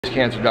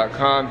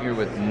Cancer.com here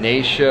with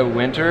Nasha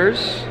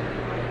Winters.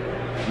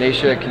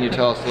 Nasha, can you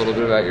tell us a little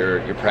bit about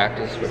your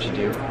practice, what you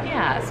do?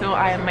 Yeah, so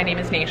my name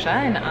is Nasha,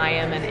 and I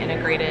am an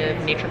integrative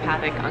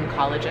naturopathic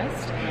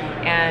oncologist.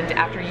 And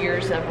after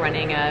years of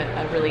running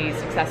a really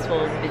successful,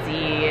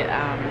 busy,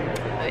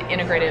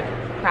 integrative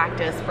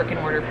practice,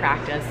 brick-and-mortar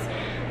practice,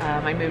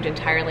 I moved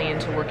entirely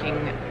into working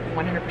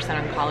 100%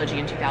 oncology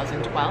in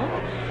 2012.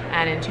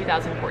 And in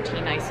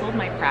 2014, I sold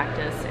my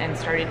practice and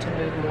started to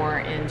move more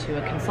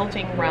into a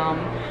consulting realm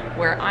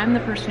where I'm the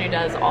person who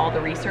does all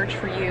the research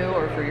for you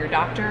or for your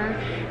doctor,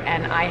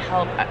 and I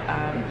help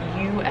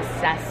you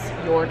assess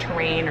your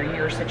terrain or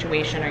your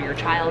situation or your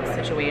child's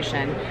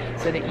situation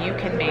so that you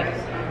can make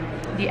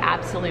the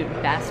absolute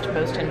best,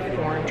 most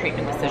informed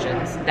treatment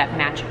decisions that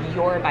match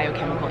your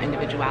biochemical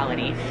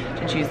individuality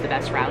to choose the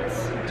best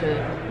routes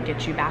to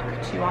get you back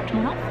to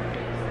optimal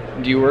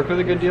health. Do you work with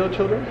a good deal of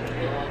children?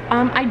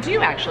 I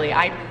do actually.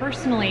 I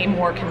personally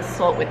more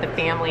consult with the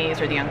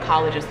families or the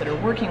oncologists that are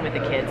working with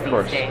the kids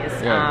these days.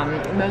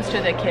 Yeah. Most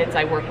of the kids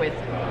I work with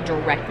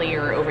directly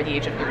are over the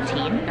age of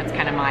 13. That's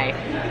kind of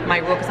my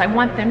role, because I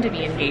want them to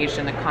be engaged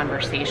in the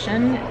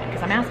conversation,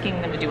 because I'm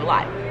asking them to do a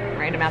lot.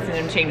 Right? I'm asking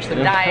them to change the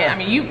diet. I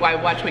mean, I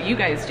watch what you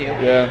guys do.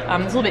 Yeah.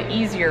 It's a little bit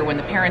easier when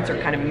the parents are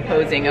kind of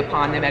imposing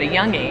upon them at a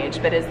young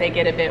age, but as they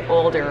get a bit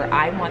older,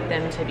 I want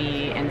them to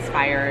be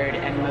inspired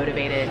and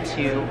motivated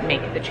to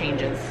make the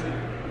changes,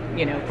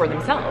 you know, for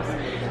themselves.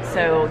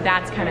 So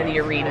that's kind of the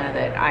arena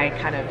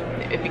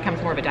that it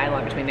becomes more of a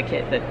dialogue between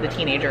the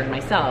teenager and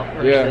myself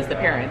versus the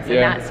parents, and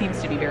that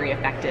seems to be very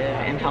effective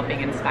in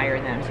helping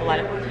inspire them. So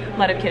a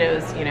lot of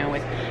kiddos, you know,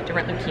 with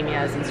different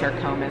leukemias and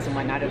sarcomas and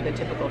whatnot of the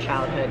typical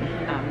childhood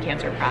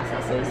cancer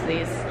processes,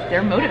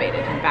 they're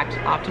motivated. In fact,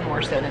 often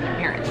more so than their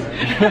parents.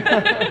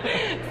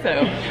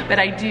 So, but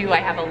I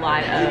have a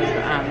lot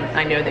of.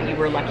 I know that you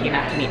were lucky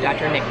enough to meet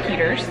Dr. Nick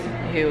Peters,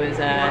 who is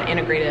an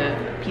integrative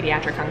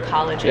pediatric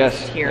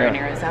oncologist here in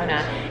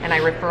Arizona, and I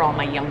refer all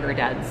my younger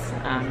dads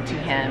to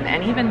him,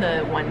 and even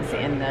the ones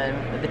in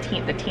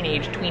the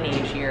teenage,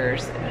 tween-age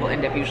years will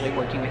end up usually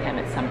working with him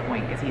at some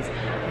point, because he's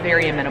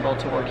very amenable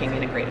to working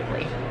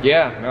integratively.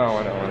 Yeah, no, I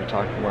want to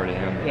talk more to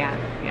him. Yeah.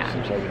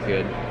 Seems like a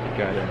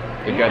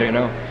good guy to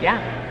know.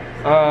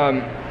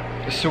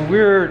 Yeah. So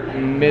we're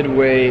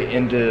midway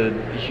into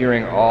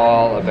hearing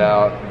all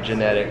about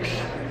genetics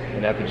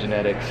and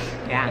epigenetics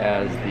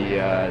as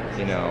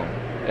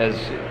as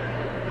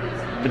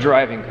the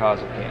driving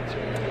cause of cancer.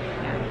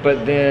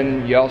 But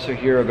then you also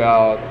hear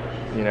about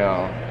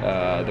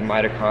the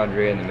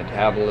mitochondria and the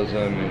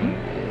metabolism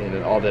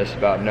and all this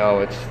about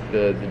it's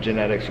the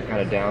genetics are kind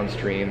of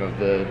downstream of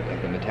the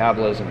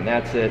metabolism, and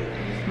that's it.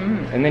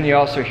 And then you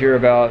also hear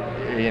about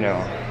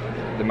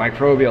the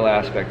microbial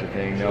aspect of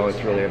things. No,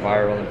 it's really a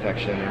viral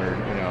infection, or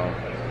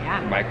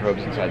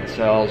microbes inside the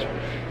cells.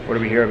 What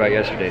did we hear about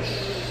yesterday?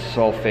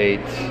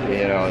 Sulfates,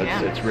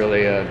 it's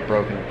really a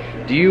broken.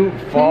 Do you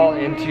fall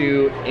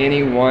into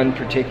any one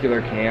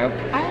particular camp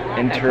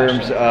in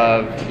terms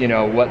of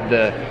what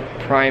the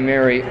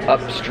primary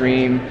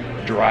upstream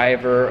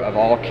driver of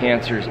all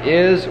cancers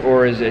is,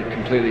 or is it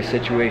completely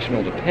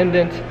situational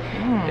dependent?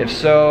 If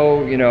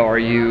so, are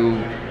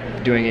you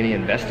doing any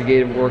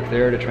investigative work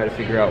there to try to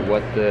figure out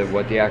what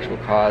the actual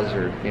cause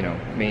or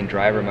main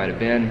driver might have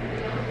been?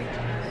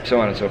 So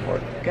on and so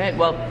forth. Good.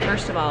 Well,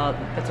 first of all,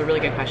 that's a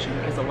really good question,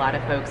 because a lot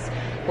of folks,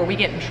 where we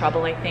get in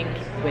trouble, I think,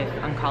 with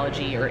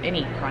oncology or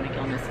any chronic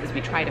illness, is we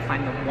try to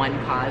find the one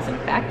cause and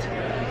effect,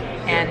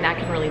 and that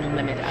can really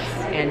limit us.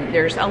 And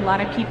there's a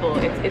lot of people.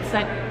 It's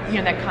that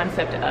that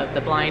concept of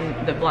the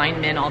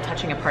blind men all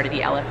touching a part of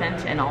the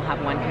elephant and all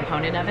have one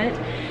component of it.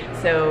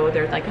 So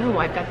they're like, oh,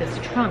 I've got this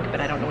trunk, but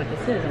I don't know what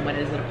this is, and what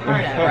is it a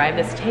part of? Or I have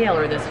this tail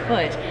or this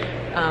foot.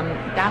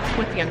 That's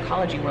what the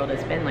oncology world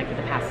has been like for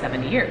the past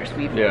 70 years.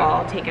 We've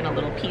all taken a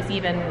little piece,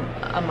 even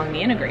among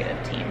the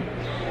integrative team.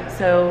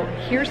 So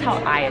here's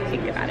how I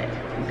think about it,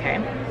 okay?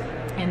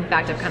 In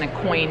fact, I've kind of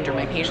coined, or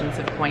my patients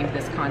have coined,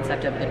 this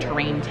concept of the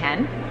terrain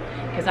 10,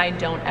 because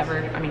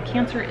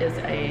cancer is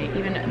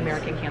even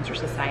American Cancer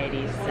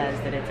Society says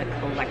that it's a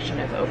collection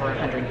of over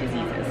 100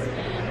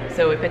 diseases.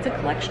 So if it's a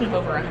collection of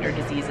over 100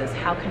 diseases,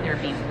 how can there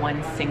be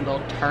one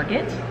single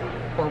target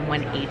or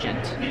one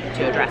agent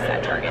to address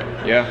that target?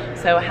 Yeah.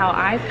 So how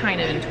I've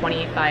kind of, in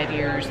 25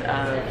 years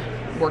of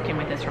working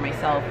with this for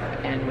myself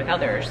and with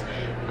others,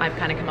 I've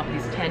kind of come up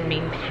with these 10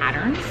 main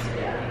patterns,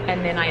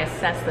 and then I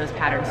assess those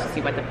patterns to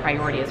see what the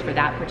priority is for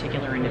that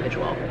particular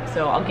individual.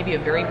 So I'll give you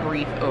a very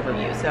brief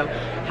overview. So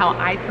how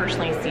I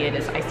personally see it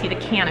is, I see the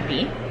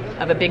canopy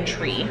of a big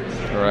tree.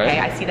 All right. Okay,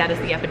 I see that as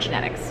the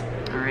epigenetics.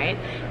 All right.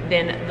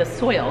 Then the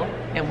soil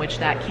in which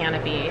that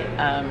canopy,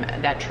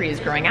 that tree is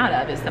growing out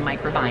of, is the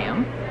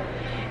microbiome.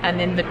 And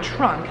then the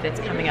trunk that's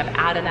coming up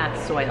out of that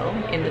soil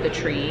into the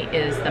tree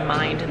is the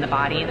mind and the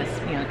body, this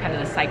kind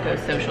of the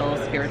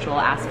psychosocial, spiritual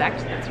aspect.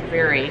 That's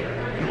very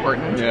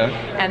important. Yeah.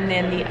 And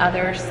then the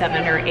other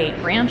 7 or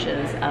 8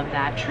 branches of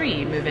that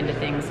tree move into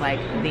things like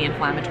the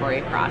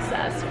inflammatory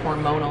process,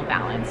 hormonal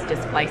balance,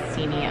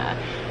 dysglycemia,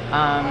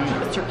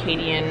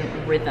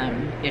 circadian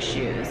rhythm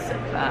issues,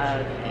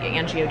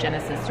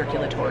 angiogenesis,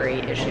 circulatory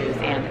issues,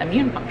 and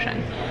immune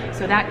function.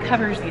 So that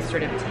covers these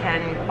sort of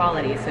 10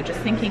 qualities. So just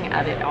thinking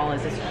of it all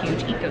as this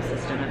huge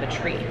ecosystem of a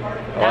tree.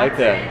 I like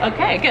that.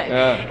 Okay, good.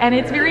 Yeah. And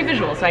it's very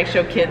visual. So I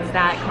show kids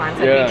that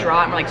concept. Yeah. We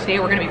draw it, and we're like, today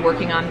we're going to be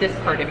working on this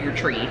part of your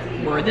tree,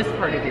 or this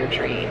part of your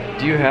tree.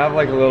 Do you have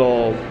like a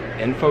little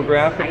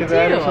infographic of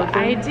that or something?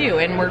 I do,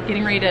 and we're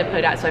getting ready to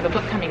put out, so I have a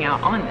book coming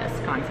out on this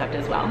concept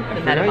as well,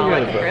 the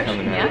metabolic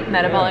approach.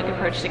 Metabolic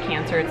approach to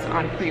cancer. It's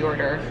on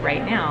pre-order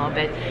right now,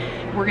 but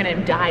we're going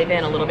to dive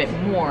in a little bit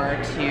more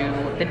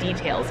to the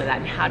details of that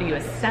and how do you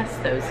assess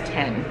those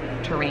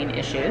 10 terrain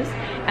issues,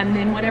 and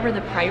then whatever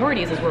the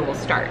priorities is where we'll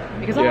start,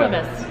 because all of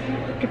us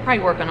could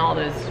probably work on all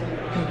those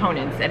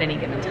components at any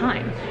given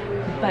time.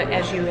 But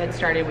as you had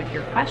started with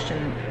your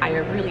question, I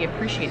really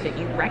appreciate that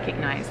you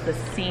recognize the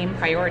same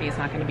priority is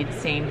not going to be the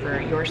same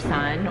for your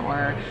son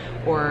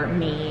or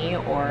me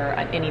or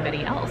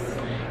anybody else.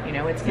 You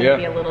know, it's going to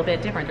be a little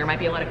bit different. There might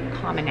be a lot of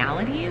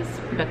commonalities,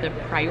 but the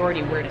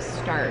priority where to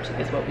start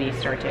is what we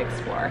start to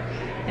explore.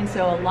 And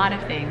so a lot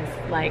of things,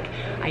 like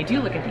I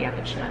do look at the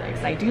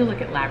epigenetics, I do look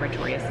at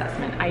laboratory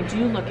assessment, I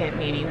do look at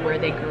maybe where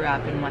they grew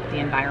up and what the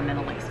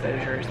environmental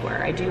exposures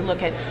were. I do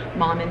look at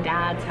mom and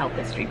dad's health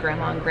history,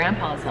 grandma and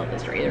grandpa's health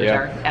history. There's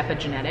our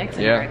epigenetics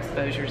and our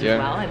exposures as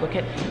well. I look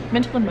at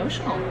mental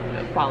emotional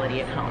quality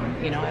at home.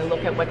 You know, I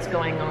look at what's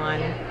going on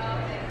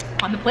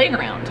the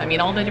playground. I mean,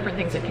 all the different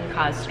things that can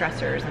cause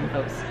stressors in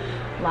folks'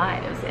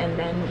 lives. And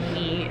then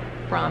we,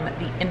 from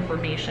the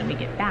information we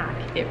get back,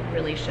 it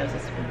really shows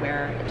us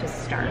where to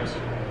start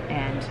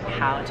and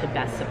how to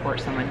best support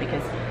someone,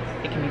 because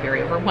it can be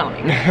very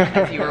overwhelming,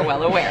 as you are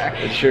well aware.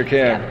 It sure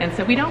can. Yeah. And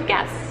so we don't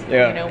guess.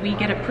 Yeah. You know, we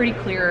get a pretty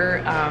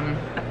clear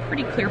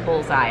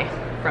bullseye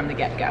from the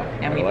get-go.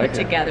 And we put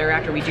together,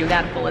 after we do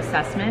that full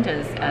assessment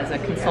as a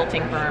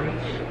consulting firm,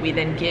 we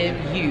then give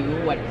you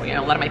what, you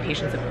know, a lot of my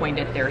patients have coined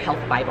it their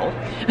health Bible.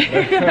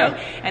 You know?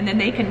 And then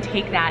they can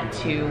take that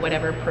to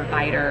whatever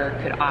provider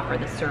could offer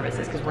the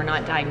services, because we're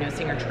not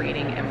diagnosing or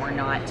treating, and we're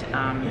not,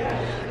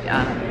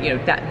 you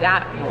know,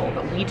 that role,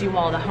 but we do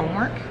all the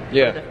homework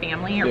for the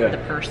family or for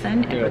the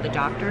person and for the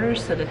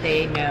doctors, so that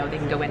they know they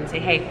can go in and say,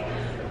 hey,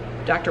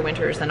 Dr.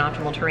 Winters and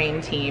Optimal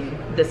Terrain team,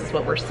 this is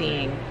what we're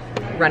seeing,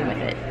 run with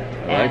it.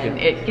 And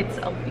it gets,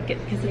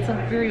 because it's a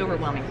very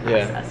overwhelming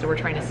process, so we're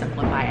trying to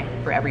simplify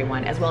for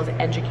everyone, as well as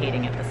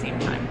educating at the same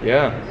time.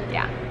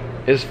 Yeah.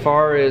 As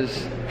far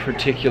as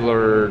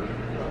particular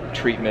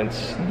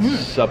treatments,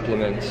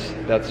 supplements,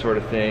 that sort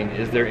of thing,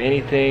 is there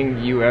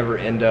anything you ever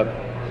end up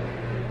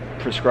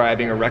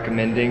prescribing or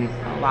recommending?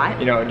 A lot.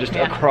 You know, just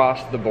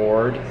across the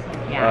board,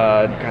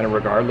 kind of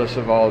regardless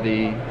of all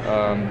the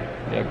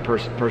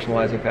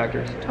personalizing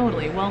factors?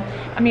 Totally. Well,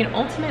 I mean,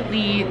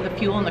 ultimately, the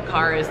fuel in the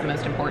car is the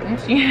most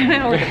important, you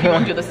know, or the fuel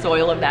into the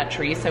soil of that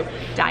tree. So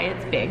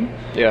diet's big.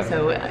 Yeah.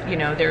 So, you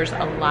know, there's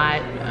a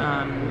lot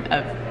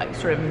of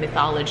sort of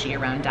mythology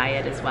around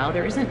diet as well.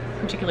 There isn't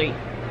particularly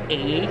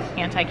a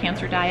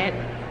anti-cancer diet.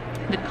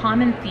 The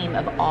common theme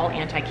of all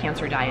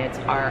anti-cancer diets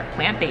are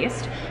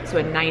plant-based, so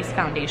a nice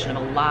foundation of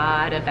a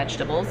lot of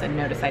vegetables, and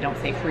notice I don't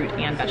say fruit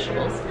and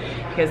vegetables,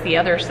 because the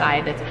other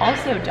side that's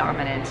also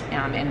dominant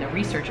in the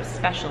research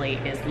especially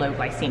is low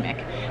glycemic.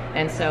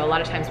 And so a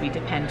lot of times we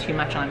depend too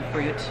much on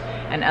fruit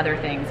and other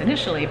things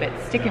initially, but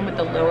sticking with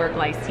the lower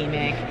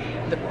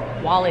glycemic, the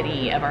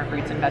quality of our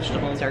fruits and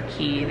vegetables are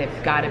key.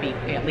 They've got to be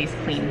at least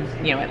clean,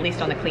 you know, at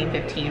least on the clean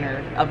 15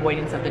 or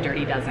avoidance of the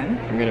dirty dozen.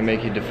 I'm going to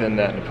make you defend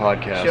that in a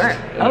podcast. Sure.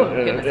 Oh,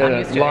 goodness, I'm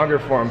used to it. Longer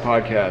form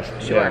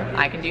podcast. Sure,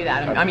 I can do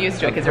that. I'm used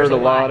to it, because there's a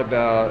lot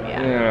about,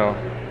 you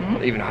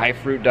know, even high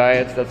fruit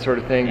diets, that sort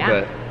of thing,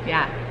 but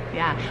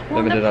well,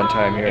 limited on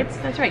time here.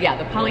 That's right. Yeah,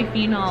 the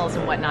polyphenols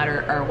and whatnot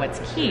are what's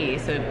key.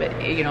 So,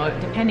 but you know,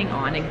 depending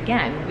on,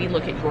 again, we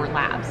look at your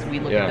labs. We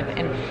look at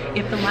and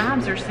if the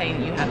labs are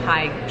saying you have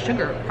high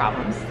sugar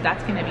problems,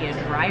 that's going to be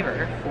a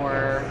driver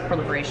for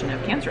proliferation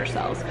of cancer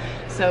cells.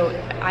 So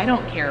I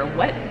don't care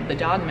what the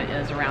dogma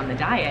is around the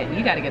diet.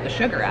 You got to get the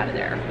sugar out of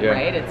there,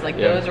 right? It's like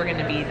those are going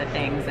to be the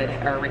things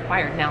that are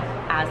required. Now,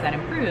 as that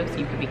improves,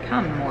 you can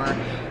become more,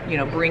 you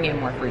know, bring in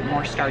more fruit,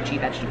 more starchy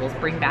vegetables,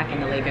 bring back in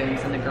the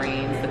legumes and the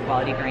grains, the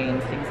quality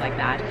grains, things like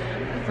that.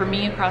 For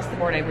me, across the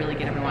board, I really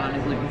get everyone on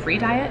a gluten-free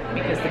diet,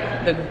 because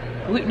the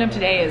gluten of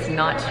today is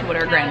not what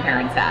our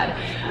grandparents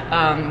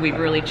had. We've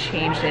really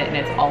changed it, and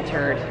it's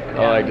altered.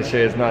 I like to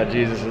say it's not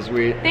Jesus'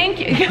 wheat. Thank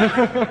you.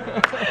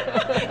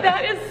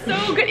 That is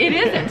so good. It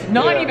isn't.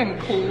 Not even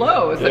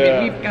close. I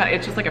mean, we've got,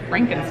 it's just like a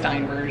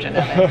Frankenstein version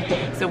of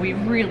it. So we've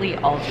really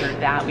altered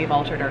that. We've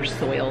altered our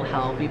soil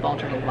health. We've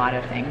altered a lot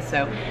of things.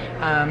 So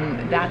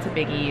that's a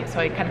biggie. So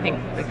I kind of think,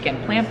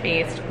 again,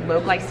 plant-based,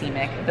 low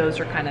glycemic, those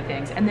are kind of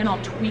things. And then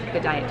I'll tweak the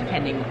diet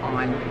depending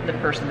on the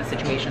person, the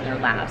situation, their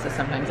lab. So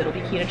sometimes it'll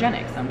be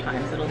ketogenic.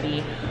 Sometimes it'll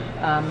be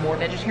more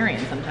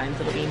vegetarian. Sometimes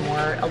it'll be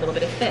more a little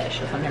bit of fish.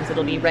 Sometimes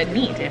it'll be red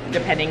meat,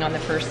 depending on the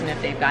person,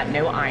 if they've got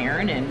no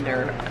iron and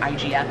their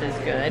IGF is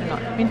good.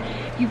 I mean,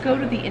 you go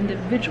to the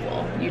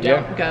individual. You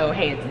don't go,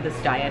 hey, it's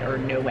this diet or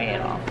no way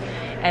at all.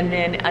 And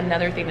then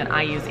another thing that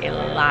I use a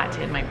lot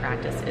in my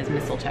practice is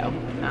mistletoe,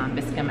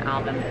 Biscum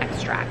album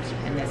extract.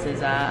 And this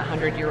is a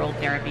 100-year-old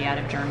therapy out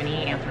of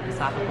Germany,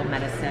 anthroposophical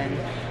medicine,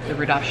 the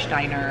Rudolf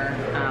Steiner,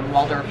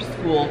 Waldorf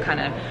school kind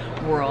of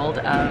world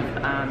of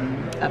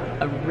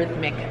a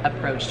rhythmic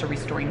approach to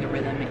restoring the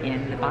rhythm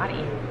in the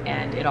body.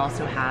 And it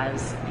also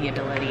has the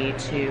ability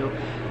to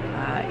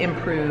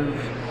improve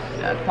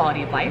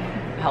quality of life,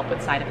 help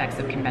with side effects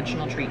of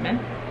conventional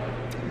treatment,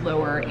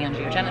 lower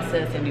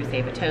angiogenesis, induce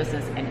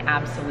apoptosis, and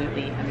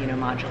absolutely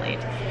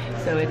immunomodulate.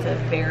 So it's a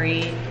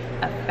very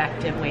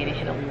effective way to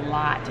hit a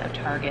lot of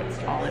targets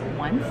all at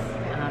once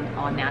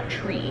on that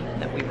tree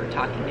that we were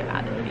talking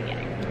about in the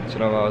beginning. That's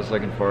what I'm always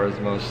looking for, is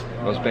the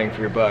most bang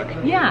for your buck.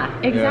 Yeah,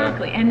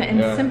 exactly. Yeah.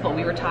 And simple.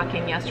 We were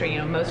talking yesterday,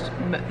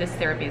 this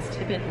therapy is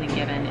typically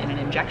given in an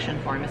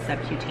injection form, a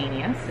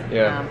subcutaneous,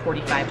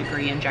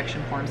 45-degree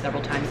injection form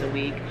several times a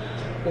week,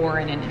 or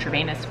in an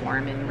intravenous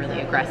form in really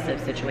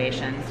aggressive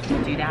situations.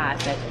 We'll do that.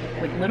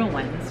 But with little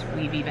ones,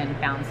 we've even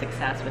found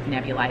success with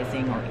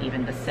nebulizing or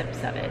even the sips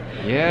of it.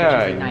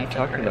 Yeah, which is a nice you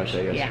talked about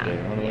that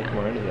yesterday. I want to look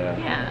more into that.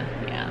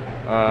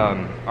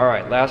 Yeah. All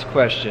right, last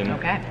question.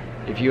 Okay.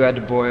 If you had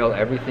to boil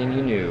everything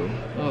you knew,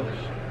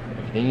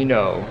 everything you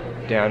know,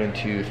 down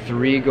into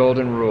 3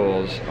 golden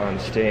rules on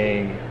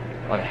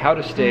how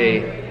to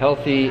stay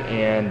healthy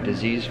and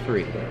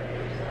disease-free,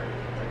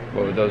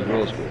 what would those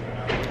rules be?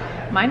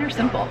 Mine are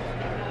simple.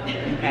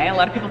 Okay, a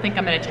lot of people think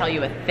I'm going to tell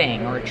you a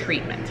thing or a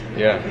treatment.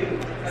 Yeah.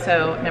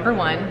 So, number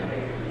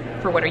 1,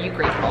 for what are you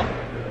grateful?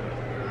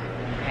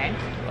 Okay.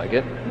 Like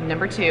it.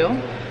 Number 2,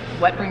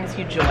 what brings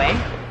you joy?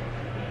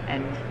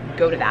 And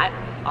go to that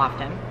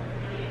often.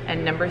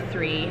 And number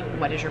 3,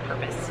 what is your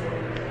purpose?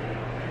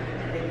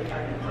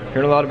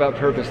 Hearing a lot about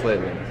purpose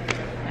lately.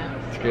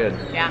 It's good.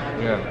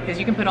 Yeah. Because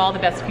you can put all the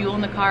best fuel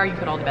in the car, you can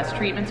put all the best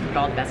treatments, you can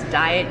put all the best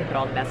diet, you can put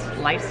all the best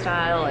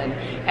lifestyle and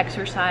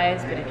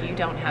exercise, but if you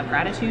don't have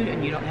gratitude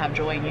and you don't have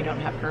joy and you don't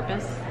have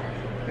purpose,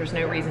 there's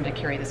no reason to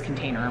carry this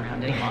container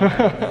around any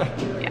longer.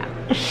 Yeah.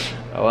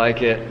 I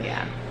like it.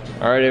 Yeah.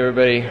 All right,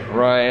 everybody.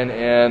 Ryan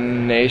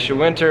and Nasha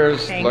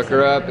Winters. Thanks, look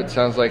her up. It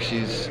sounds like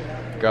she's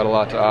got a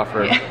lot to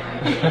offer. Yeah.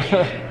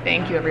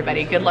 Thank you,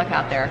 everybody. Good luck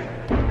out there.